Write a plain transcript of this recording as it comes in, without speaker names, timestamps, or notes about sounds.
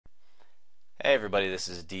Hey everybody, this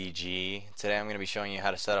is DG. Today I'm going to be showing you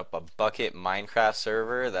how to set up a Bukkit Minecraft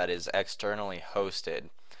server that is externally hosted.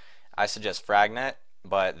 I suggest Fragnet,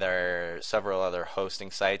 but there are several other hosting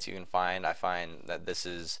sites you can find. I find that this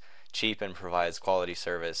is cheap and provides quality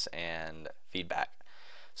service and feedback.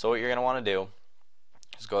 So what you're going to want to do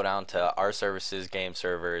is go down to Our Services, Game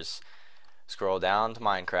Servers, scroll down to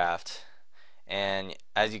Minecraft, and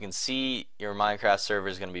as you can see, your Minecraft server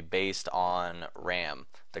is going to be based on RAM.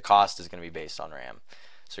 The cost is going to be based on RAM.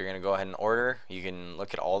 So you're going to go ahead and order. You can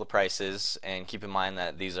look at all the prices and keep in mind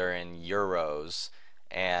that these are in euros,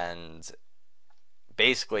 and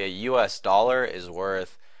basically a US dollar is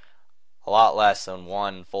worth a lot less than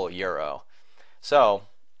one full euro. So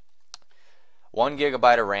 1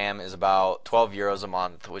 gigabyte of RAM is about 12 euros a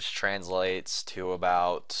month, which translates to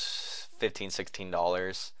about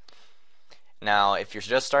 $15–16. Now, if you're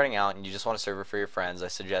just starting out and you just want a server for your friends, I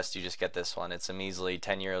suggest you just get this one. It's a measly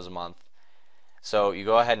 10 euros a month. So you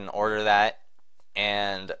go ahead and order that,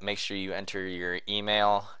 and make sure you enter your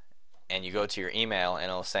email, and you go to your email and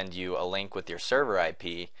it'll send you a link with your server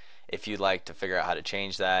IP. If you'd like to figure out how to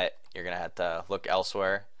change that, you're going to have to look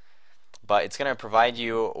elsewhere. But it's going to provide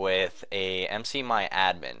you with a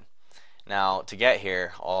MCMyAdmin. Now, to get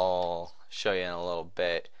here, I'll show you in a little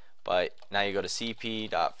bit. But now you go to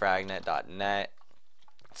cp.fragnet.net.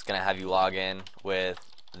 It's going to have you log in with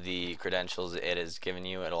the credentials it has given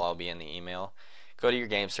you. It'll all be in the email. Go to your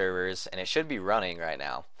game servers, and it should be running right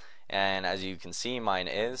now. And as you can see, mine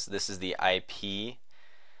is. This is the IP,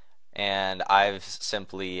 and I've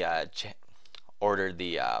simply ordered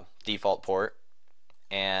the default port,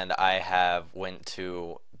 and I have went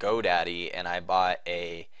to GoDaddy and I bought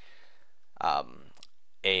a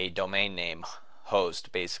domain name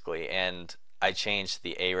host basically, and I changed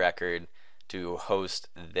the A record to host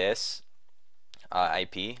this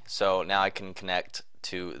IP, so now I can connect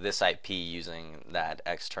to this IP using that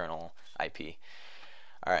external IP.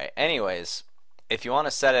 Alright, anyways, if you want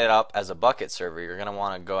to set it up as a Bukkit server, you're going to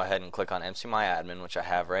want to go ahead and click on MCMyAdmin, which I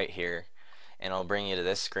have right here, and it'll bring you to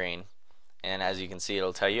this screen. And as you can see,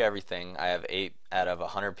 it'll tell you everything. I have 8 out of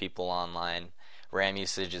 100 people online. RAM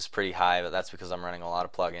usage is pretty high, but that's because I'm running a lot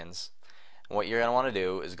of plugins. What you're going to want to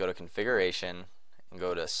do is go to configuration and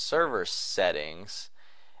go to server settings,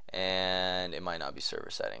 and it might not be server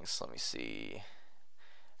settings. Let me see.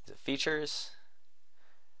 Is it features?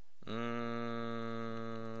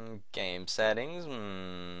 Game settings.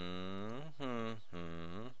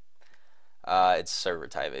 It's server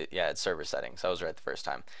type. Yeah, it's server settings. I was right the first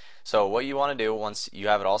time. So what you want to do once you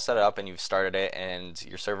have it all set up and you've started it and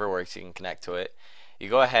your server works, you can connect to it. You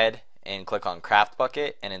go ahead and click on Craft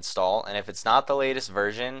Bukkit and install, and if it's not the latest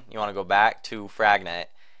version, you want to go back to Fragnet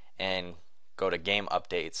and go to game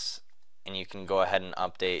updates, and you can go ahead and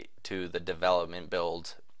update to the development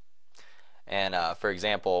build. And for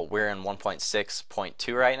example, we're in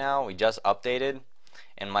 1.6.2 right now. We just updated,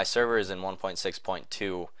 and my server is in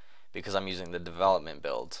 1.6.2 because I'm using the development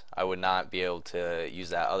build. I would not be able to use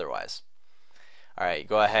that otherwise. Alright,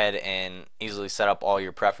 go ahead and easily set up all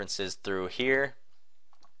your preferences through here,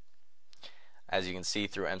 as you can see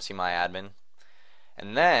through MCMyAdmin.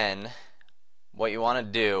 And then what you want to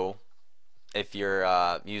do, if you're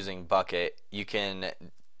using Bukkit, you can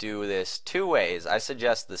do this 2 ways. I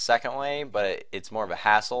suggest the second way, but it's more of a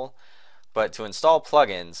hassle. But to install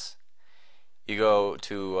plugins, you go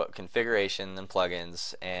to configuration and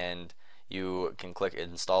plugins, and you can click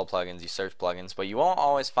install plugins. You search plugins, but you won't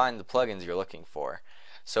always find the plugins you're looking for.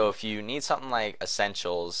 So if you need something like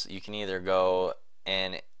essentials, you can either go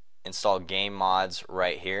and install game mods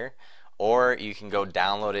right here, or you can go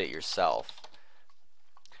download it yourself.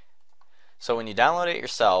 So when you download it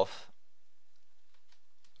yourself,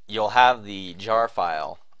 you'll have the jar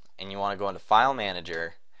file, and you want to go into File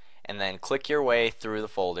Manager and then click your way through the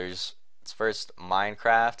folders. It's first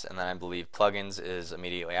Minecraft, and then I believe plugins is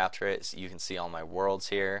immediately after it. So you can see all my worlds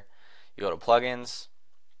here. You go to plugins,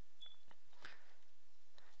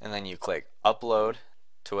 and then you click upload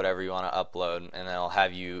to whatever you want to upload, and then it'll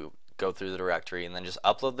have you go through the directory and then just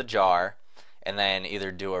upload the jar, and then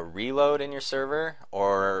either do a reload in your server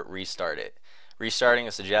or restart it. Restarting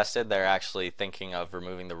is suggested. They're actually thinking of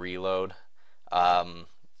removing the reload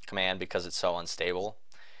command because it's so unstable.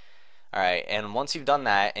 Alright, and once you've done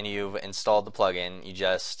that and you've installed the plugin, you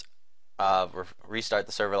just restart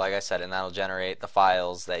the server like I said, and that'll generate the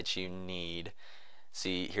files that you need.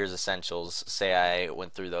 See, here's essentials. Say I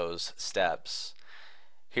went through those steps.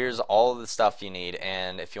 Here's all of the stuff you need,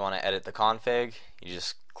 and if you want to edit the config, you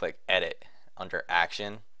just click edit under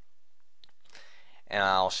action, and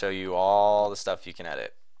I'll show you all the stuff you can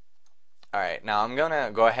edit. Alright, now I'm going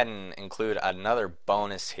to go ahead and include another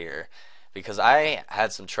bonus here. because I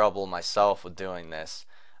had some trouble myself with doing this.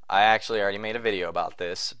 I actually already made a video about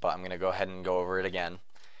this, but I'm going to go ahead and go over it again.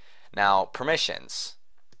 Now, permissions.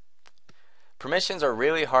 Permissions are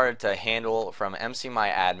really hard to handle from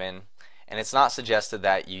MCMyAdmin, and it's not suggested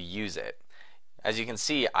that you use it. As you can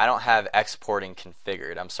see, I don't have exporting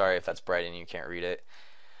configured. I'm sorry if that's bright and you can't read it.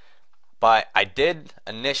 But I did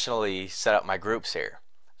initially set up my groups here.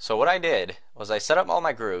 So what I did was I set up all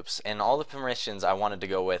my groups and all the permissions I wanted to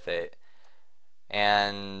go with it.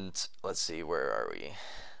 And let's see, where are we?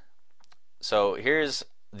 So here's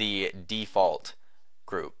the default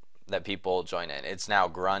group that people join in. It's now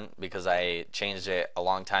Grunt because I changed it a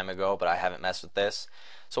long time ago, but I haven't messed with this.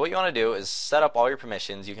 So what you want to do is set up all your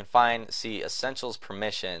permissions. You can see Essentials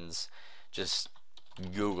Permissions, just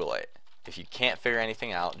Google it. If you can't figure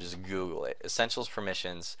anything out, just Google it. Essentials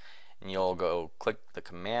Permissions, and you'll go click the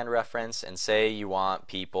command reference and say you want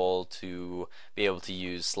people to be able to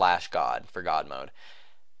use /God for God mode.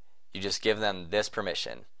 You just give them this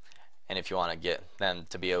permission. And if you want to get them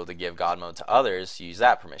to be able to give God mode to others, use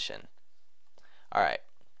that permission. Alright.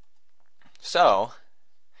 So,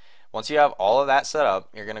 once you have all of that set up,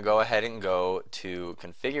 you're going to go ahead and go to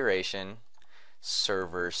Configuration,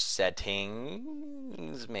 Server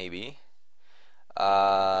Settings, maybe.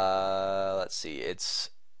 Let's see, it's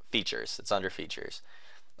Features. It's under Features.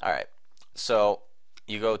 Alright. So,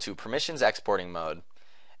 you go to Permissions Exporting Mode,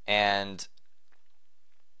 and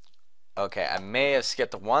okay, I may have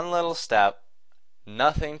skipped one little step.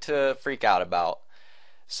 Nothing to freak out about.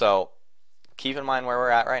 So, keep in mind where we're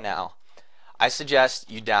at right now. I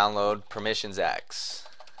suggest you download Permissions X.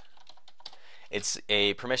 It's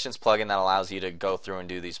a permissions plugin that allows you to go through and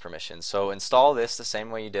do these permissions. So install this the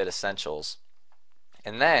same way you did Essentials.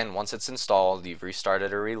 And then, once it's installed, you've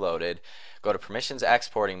restarted or reloaded, go to Permissions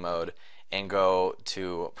Exporting Mode and go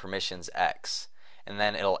to Permissions X. And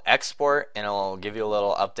then it'll export and it'll give you a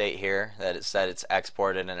little update here that it said it's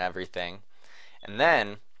exported and everything. And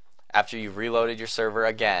then, after you've reloaded your server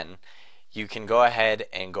again, you can go ahead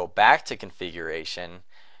and go back to configuration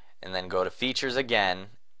and then go to features again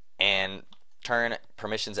and turn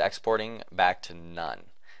permissions exporting back to none.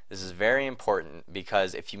 This is very important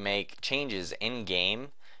because if you make changes in game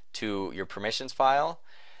to your permissions file,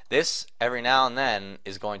 this every now and then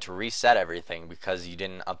is going to reset everything because you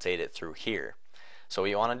didn't update it through here. So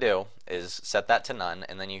what you want to do is set that to none,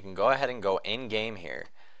 and then you can go ahead and go in game here.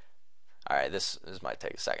 Alright, this might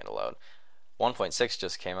take a second to load. 1.6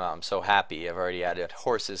 just came out. I'm so happy. I've already added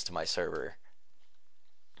horses to my server.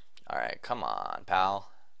 Alright, come on, pal.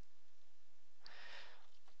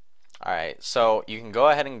 Alright, so you can go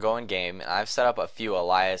ahead and go in game. I've set up a few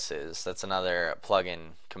aliases. That's another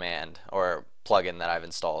plugin command or plugin that I've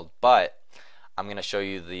installed. But I'm going to show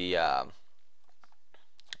you the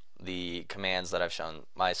commands that I've shown.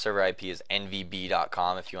 My server IP is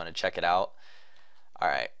nvb.com if you want to check it out.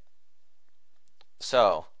 Alright,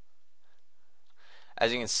 so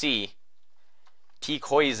as you can see, T.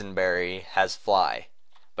 Coisenberry has fly,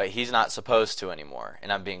 but he's not supposed to anymore,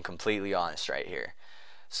 and I'm being completely honest right here.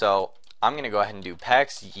 So I'm going to go ahead and do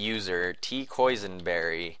pex user T.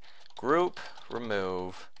 Coisenberry group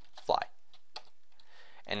remove fly.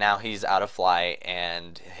 And now he's out of fly,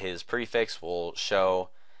 and his prefix will show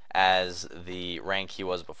as the rank he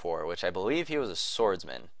was before, which I believe he was a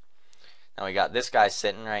swordsman. Now we got this guy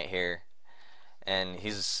sitting right here, and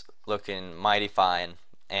he's looking mighty fine.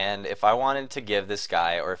 And if I wanted to give this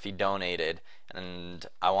guy, or if he donated, and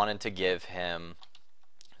I wanted to give him,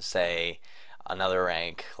 say, another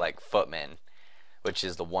rank like footman, which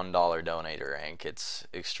is the $1 donator rank, it's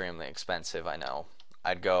extremely expensive, I know.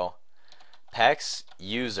 I'd go pex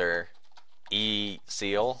user e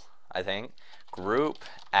seal, I think, group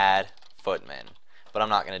add footman, but I'm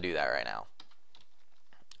not going to do that right now.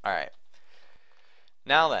 Alright,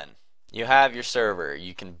 now then, you have your server.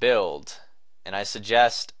 You can build, and I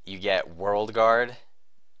suggest you get World Guard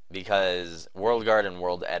and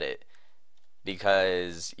World Edit,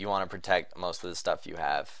 because you want to protect most of the stuff you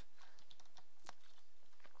have.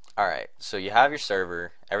 Alright, so you have your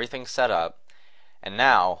server, everything's set up, and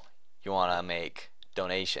now you want to make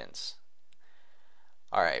donations.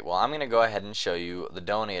 Alright, well, I'm going to go ahead and show you the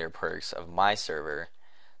donator perks of my server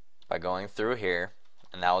by going through here.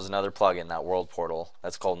 And that was another plugin, that world portal.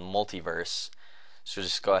 That's called Multiverse. So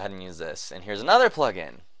just go ahead and use this. And here's another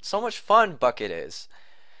plugin. So much fun Bukkit is.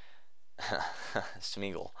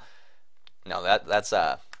 Smeagol. No, that's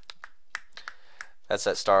that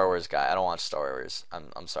Star Wars guy. I don't watch Star Wars.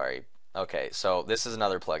 I'm sorry. Okay, so this is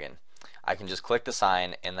another plugin. I can just click the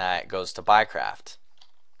sign, and that goes to Buycraft.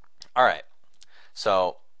 Alright.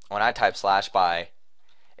 So when I type /buy,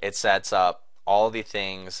 it sets up all the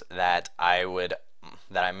things that I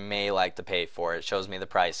may like to pay for. It shows me the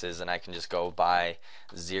prices, and I can just go buy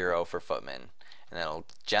 0 for Footman, and it'll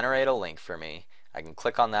generate a link for me. I can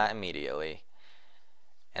click on that immediately,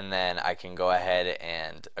 and then I can go ahead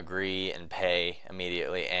and agree and pay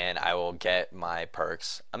immediately, and I will get my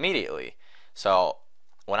perks immediately. So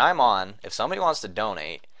when I'm on, if somebody wants to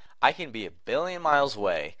donate, I can be a billion miles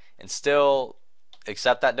away and still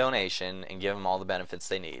accept that donation and give them all the benefits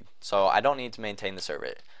they need. So I don't need to maintain the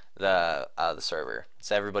server. The server.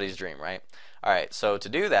 It's everybody's dream, right? All right. So to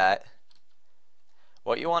do that,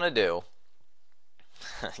 what you want to do,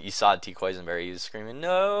 you saw T. Quisenberry. He was screaming,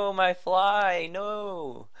 "No, my fly,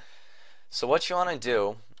 no!" So what you want to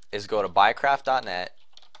do is go to buycraft.net,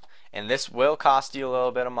 and this will cost you a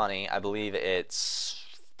little bit of money. I believe it's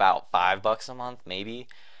about $5 a month, maybe.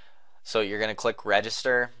 So you're going to click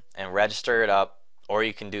register and register it up, or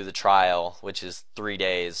you can do the trial, which is 3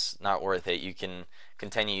 days. Not worth it. You can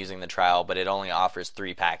continue using the trial, but it only offers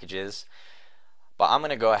 3 packages. But I'm going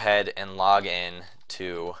to go ahead and log in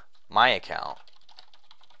to my account.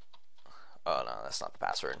 Oh no, that's not the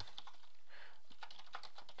password.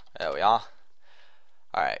 There we are.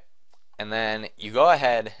 Alright. And then you go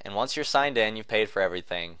ahead, and once you're signed in, you've paid for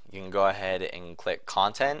everything, you can go ahead and click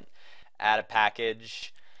content, add a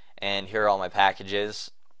package, and here are all my packages.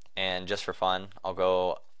 And just for fun, I'll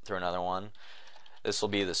go through another one. This will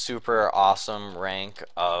be the super awesome rank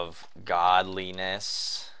of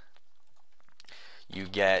godliness. You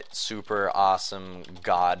get super awesome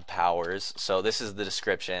god powers. So this is the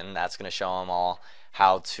description. That's going to show them all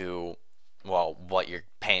how to, well, what you're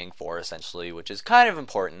paying for essentially, which is kind of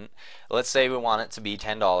important. Let's say we want it to be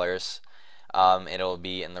 $10. It'll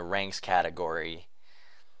be in the ranks category.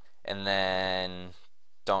 And then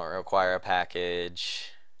don't require a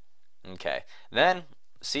package. Okay. Then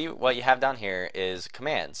see what you have down here is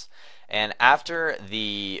commands. And after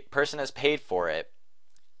the person has paid for it,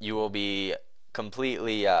 you will be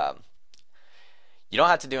completely, you don't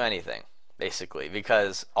have to do anything, basically,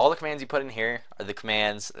 because all the commands you put in here are the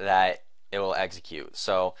commands that it will execute.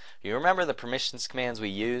 So you remember the permissions commands we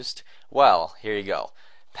used? Well, here you go.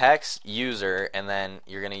 Pex user, and then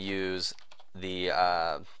you're going to use the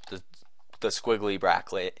squiggly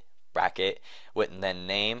bracket with then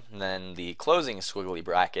name, and then the closing squiggly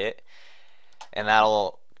bracket, and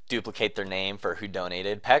that'll duplicate their name for who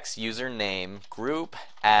donated. Pex user name group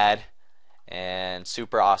add and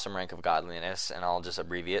super awesome rank of godliness, and I'll just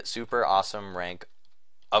abbreviate super awesome rank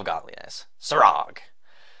of godliness. Sarog.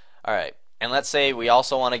 All right, and let's say we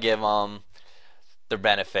also want to give them their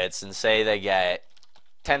benefits, and say they get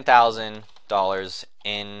 $10,000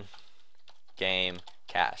 in game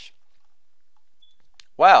cash.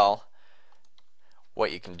 Well,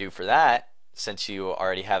 what you can do for that, since you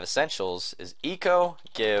already have essentials, is eco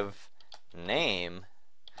give name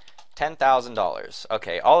 $10,000.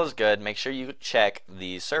 Okay, all is good. Make sure you check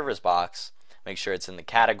the servers box. Make sure it's in the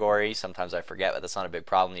category. Sometimes I forget, but that's not a big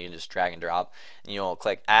problem. You can just drag and drop, and you'll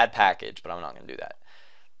click add package, but I'm not going to do that.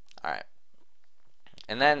 All right.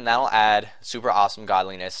 And then that'll add super awesome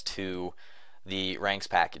godliness to the ranks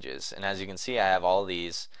packages. And as you can see, I have all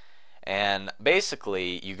these. And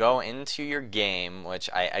basically, you go into your game, which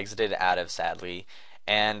I exited out of sadly,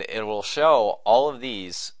 and it will show all of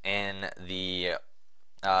these in the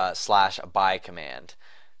 /buy command.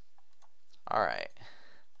 Alright.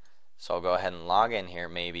 So I'll go ahead and log in here,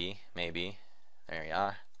 maybe. There you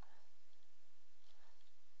are.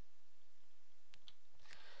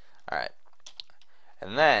 Alright.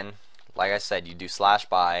 And then, like I said, you do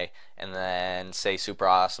 /buy, and then say super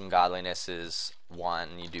awesome godliness is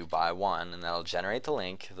 1. You do buy 1, and that'll generate the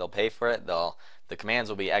link. They'll pay for it. The commands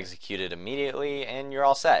will be executed immediately, and you're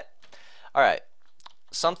all set. Alright.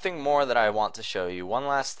 Something more that I want to show you. One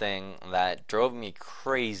last thing that drove me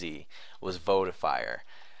crazy was Votifier.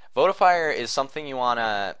 Votifier is something you want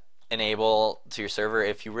to enable to your server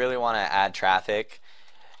if you really want to add traffic.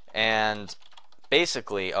 And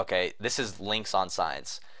basically, okay, this is links on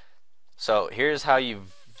sides. So here's how you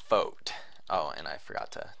vote. Oh, and I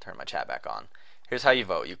forgot to turn my chat back on. Here's how you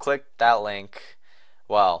vote. You click that link,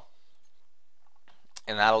 well,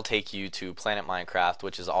 and that'll take you to Planet Minecraft,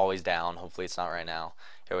 which is always down. Hopefully it's not right now.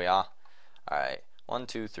 Here we are. Alright. 1,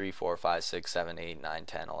 2, 3, 4, 5, 6, 7, 8, 9,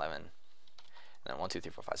 10, 11. And then 1, 2,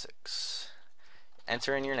 3, 4, 5, 6.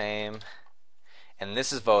 Enter in your name. And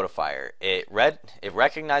this is Votifier. It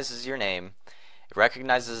recognizes your name. It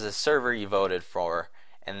recognizes the server you voted for.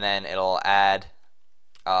 And then it'll add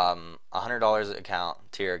 $100 account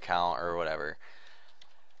to your account or whatever.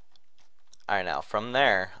 Alright, now from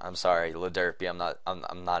there, I'm sorry, Laderpy,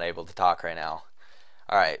 I'm not able to talk right now.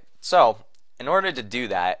 Alright, so in order to do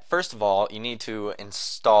that, first of all, you need to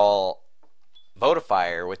install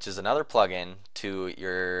Votifier, which is another plugin to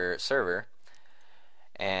your server.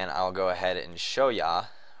 And I'll go ahead and show ya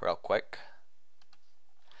real quick.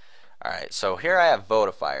 Alright, so here I have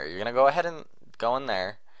Votifier. You're going to go ahead and go in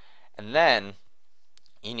there. And then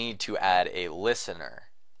you need to add a listener.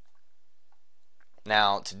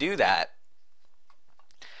 Now, to do that,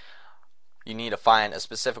 you need to find a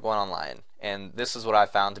specific one online. And this is what I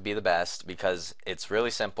found to be the best because it's really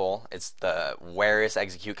simple. It's the whereis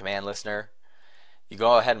execute command listener. You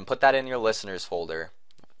go ahead and put that in your listeners folder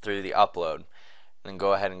through the upload. Then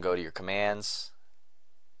go ahead and go to your commands,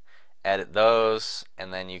 edit those,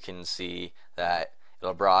 and then you can see that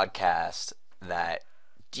it'll broadcast that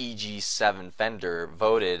DG7 Fender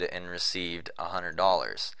voted and received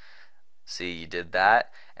 $100. See, you did that,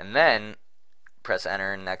 and then press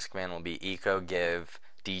enter, and next command will be echo give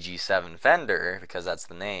DG7 Fender, because that's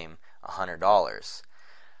the name, $100.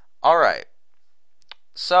 Alright,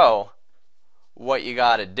 so what you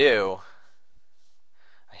gotta do,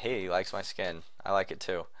 hey, he likes my skin, I like it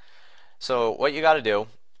too. So what you gotta do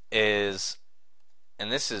is,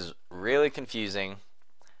 and this is really confusing,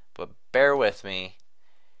 but bear with me,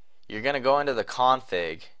 you're gonna go into the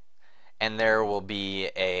config and there will be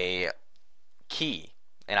a key,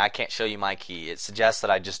 and I can't show you my key. It suggests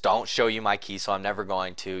that I just don't show you my key, so I'm never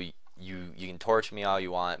going to. You can torture me all you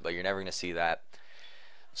want, but you're never going to see that.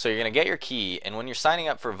 So you're going to get your key, and when you're signing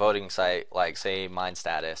up for a voting site like say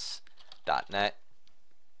mindstatus.net,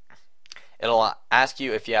 it'll ask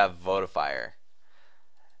you if you have Votifier.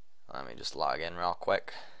 Let me just log in real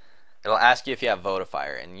quick. It'll ask you if you have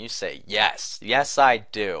Votifier, and you say yes. Yes, I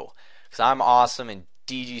do, because I'm awesome and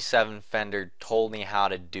DG7 Fender told me how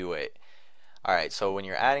to do it. Alright, so when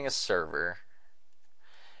you're adding a server,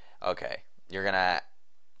 okay, you're going to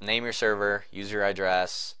name your server, use your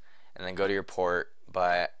address, and then go to your port,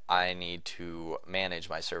 but I need to manage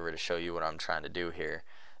my server to show you what I'm trying to do here.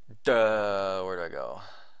 Where do I go?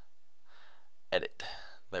 Edit.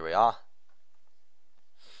 There we are.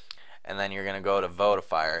 And then you're going to go to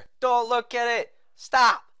Votifier. Don't look at it!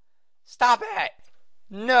 Stop! Stop it!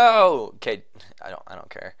 No! Okay, I don't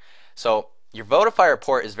care. So, your Votifier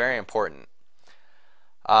port is very important.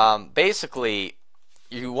 Basically,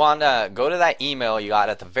 you want to go to that email you got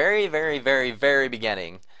at the very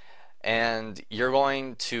beginning, and you're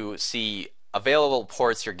going to see available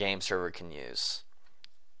ports your game server can use.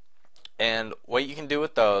 And what you can do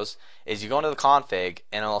with those is you go into the config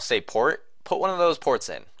and it'll say port, put one of those ports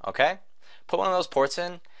in, okay? Put one of those ports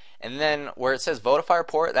in, and then where it says Votifier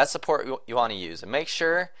port, that's the port you want to use. And make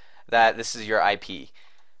sure that this is your IP.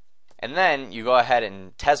 And then you go ahead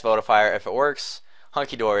and test Votifier. If it works,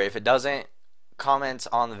 hunky-dory. If it doesn't, comment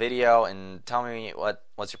on the video and tell me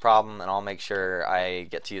what's your problem, and I'll make sure I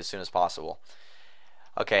get to you as soon as possible.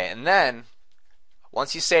 Okay, and then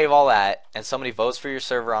once you save all that and somebody votes for your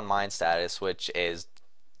server on MindStatus, which is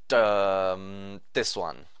this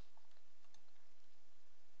one.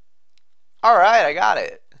 Alright, I got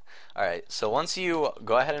it. Alright, so once you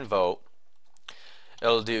go ahead and vote,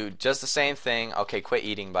 it'll do just the same thing. Okay, quit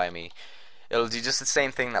eating by me. It'll do just the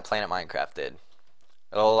same thing that Planet Minecraft did.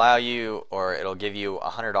 It'll allow you, or it'll give you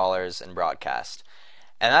 $100 in broadcast.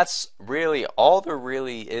 And that's really all there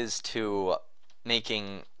really is to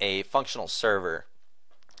making a functional server.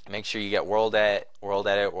 Make sure you get World Edit,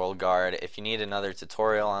 World Guard. If you need another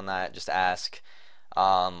tutorial on that, just ask.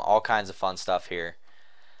 All kinds of fun stuff here.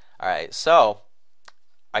 Alright, so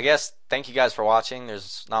I guess thank you guys for watching.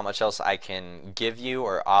 There's not much else I can give you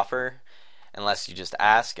or offer unless you just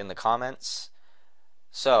ask in the comments.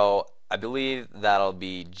 So I believe that'll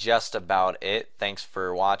be just about it. Thanks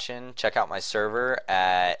for watching. Check out my server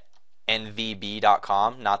at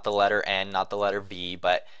nvb.com, not the letter N, not the letter V,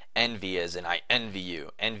 but envy as in I envy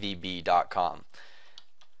you, nvb.com.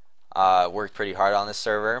 Worked pretty hard on this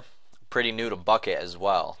server. Pretty new to Bukkit as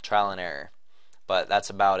well, trial and error. But that's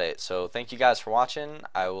about it. So thank you guys for watching.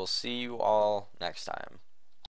 I will see you all next time.